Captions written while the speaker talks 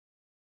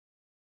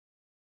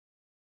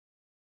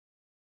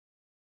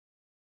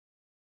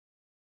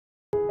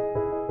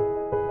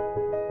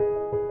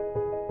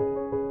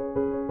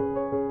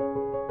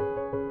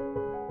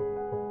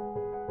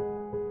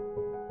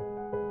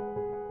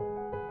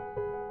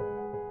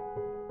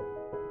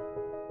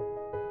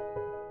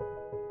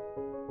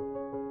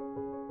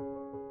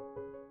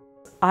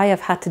I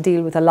have had to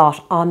deal with a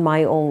lot on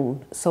my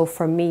own. So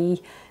for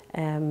me,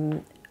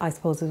 I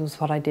suppose it was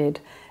what I did.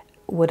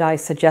 Would I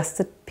suggest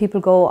that people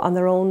go on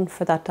their own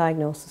for that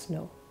diagnosis?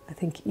 No. I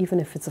think even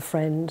if it's a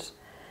friend,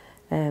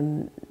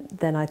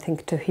 then I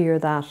think to hear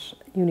that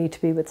you need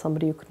to be with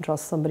somebody you can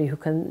trust, somebody who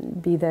can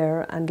be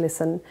there and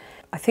listen.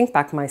 I think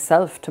back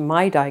myself to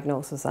my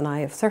diagnosis, and I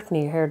have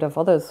certainly heard of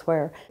others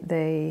where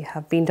they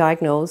have been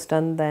diagnosed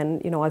and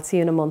then, you know, I'll see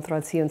you in a month or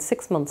I'll see you in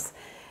 6 months.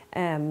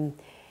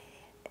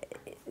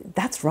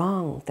 That's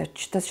wrong.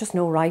 There's just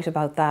no right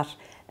about that.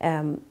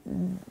 And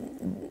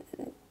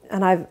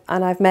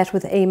I've met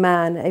with a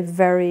man, a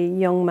very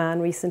young man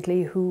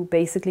recently, who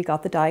basically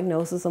got the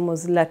diagnosis and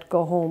was let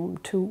go home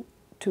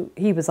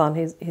he was on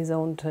his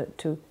own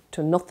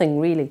to nothing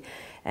really.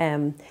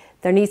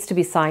 There needs to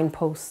be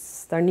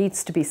signposts. There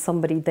needs to be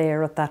somebody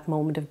there at that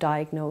moment of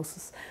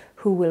diagnosis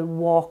who will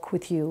walk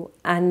with you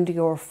and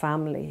your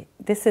family.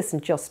 This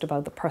isn't just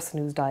about the person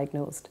who's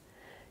diagnosed.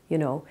 You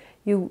know,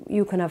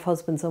 you can have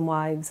husbands and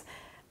wives,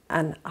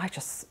 and I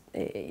just,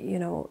 you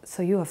know,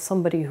 so you have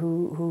somebody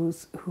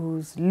who's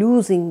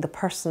losing the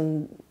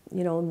person,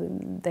 you know,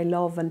 they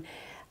love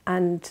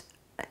and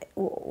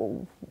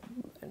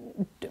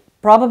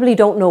probably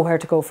don't know where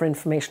to go for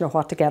information or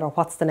what to get or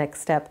what's the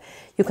next step.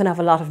 You can have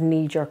a lot of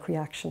knee-jerk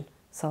reaction.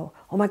 So,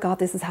 oh my God,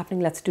 this is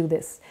happening, let's do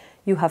this.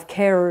 You have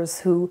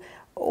carers who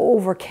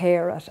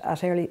overcare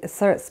at early,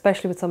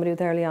 especially with somebody with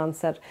early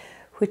onset,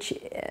 which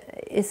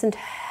isn't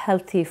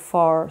healthy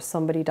for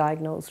somebody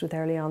diagnosed with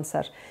early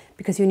onset,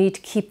 because you need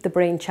to keep the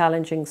brain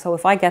challenging. So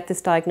if I get this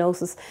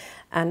diagnosis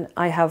and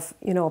I have,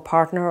 you know, a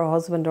partner or a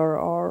husband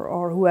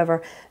or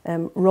whoever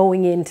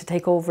rowing in to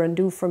take over and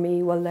do for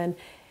me, well then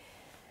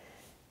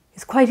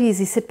it's quite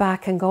easy to sit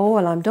back and go,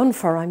 well, I'm done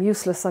for, I'm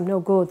useless, I'm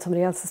no good,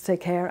 somebody else has to take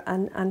care,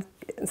 and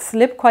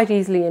slip quite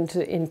easily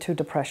into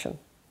depression,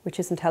 which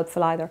isn't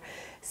helpful either.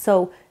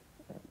 So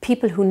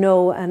people who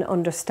know and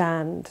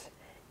understand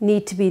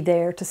need to be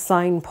there to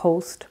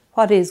signpost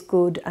what is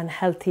good and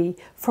healthy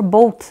for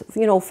both,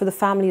 you know, for the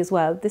family as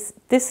well.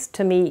 This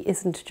to me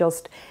isn't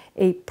just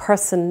a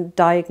person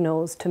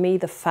diagnosed. To me,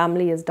 the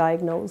family is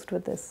diagnosed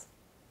with this.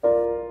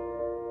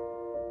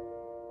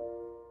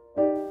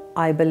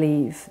 I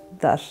believe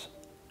that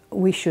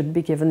we should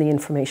be given the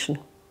information.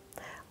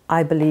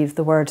 I believe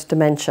the word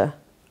dementia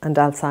and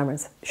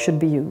Alzheimer's should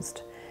be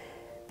used,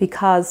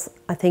 because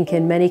I think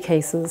in many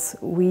cases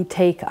we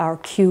take our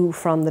cue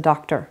from the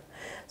doctor.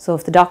 So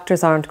if the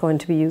doctors aren't going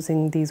to be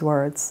using these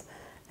words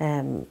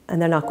and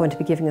they're not going to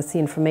be giving us the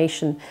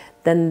information,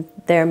 then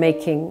they're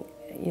making,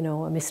 you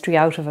know, a mystery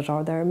out of it,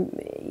 or they're,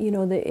 you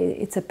know,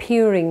 it's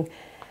appearing,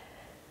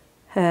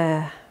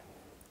 I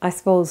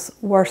suppose,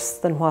 worse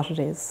than what it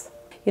is.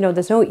 You know,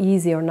 there's no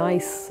easy or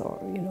nice or,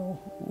 you know,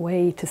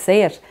 way to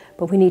say it,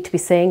 but we need to be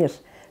saying it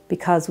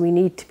because we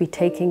need to be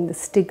taking the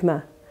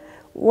stigma.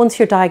 Once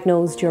you're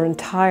diagnosed, your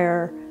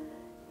entire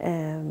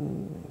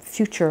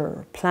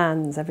future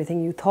plans,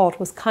 everything you thought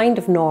was kind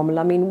of normal.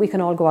 I mean, we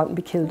can all go out and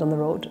be killed on the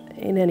road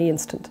in any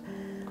instant.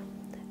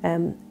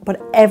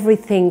 But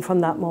everything from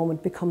that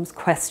moment becomes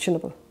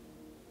questionable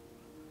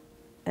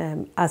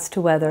as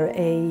to whether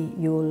A,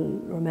 you'll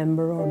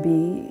remember or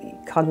be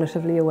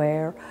cognitively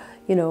aware.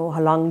 You know,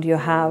 how long do you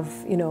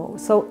have, you know,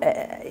 so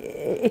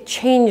it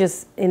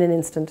changes in an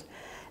instant.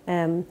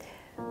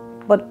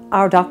 But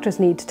our doctors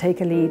need to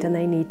take a lead and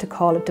they need to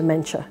call it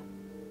dementia.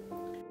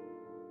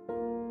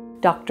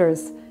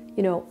 Doctors,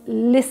 you know,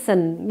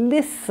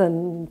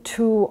 listen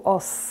to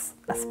us,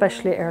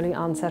 especially early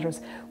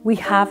onsetters. We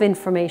have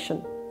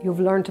information. You've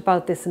learnt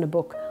about this in a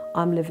book.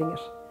 I'm living it.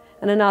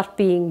 And I'm not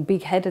being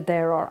big-headed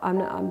there, or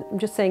I'm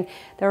just saying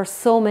there are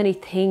so many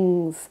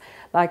things.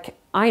 Like,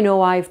 I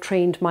know I've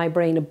trained my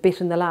brain a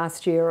bit in the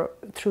last year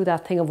through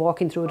that thing of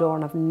walking through a door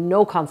and I've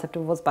no concept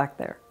of what's back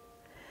there.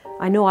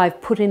 I know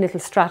I've put in little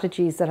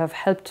strategies that have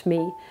helped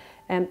me.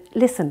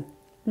 Listen.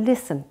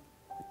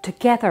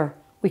 Together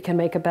we can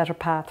make a better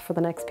path for the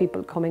next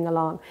people coming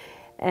along.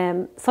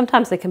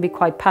 Sometimes they can be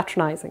quite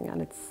patronising,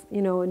 and it's,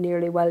 you know,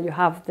 nearly, well, you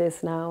have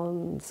this now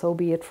and so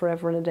be it,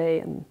 forever and a day,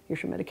 and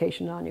here's your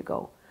medication and on you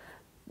go.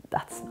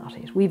 That's not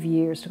it. We've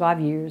years to go. I have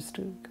years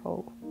to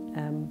go.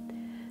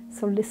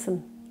 So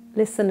listen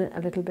a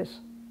little bit,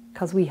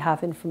 because we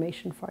have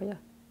information for you.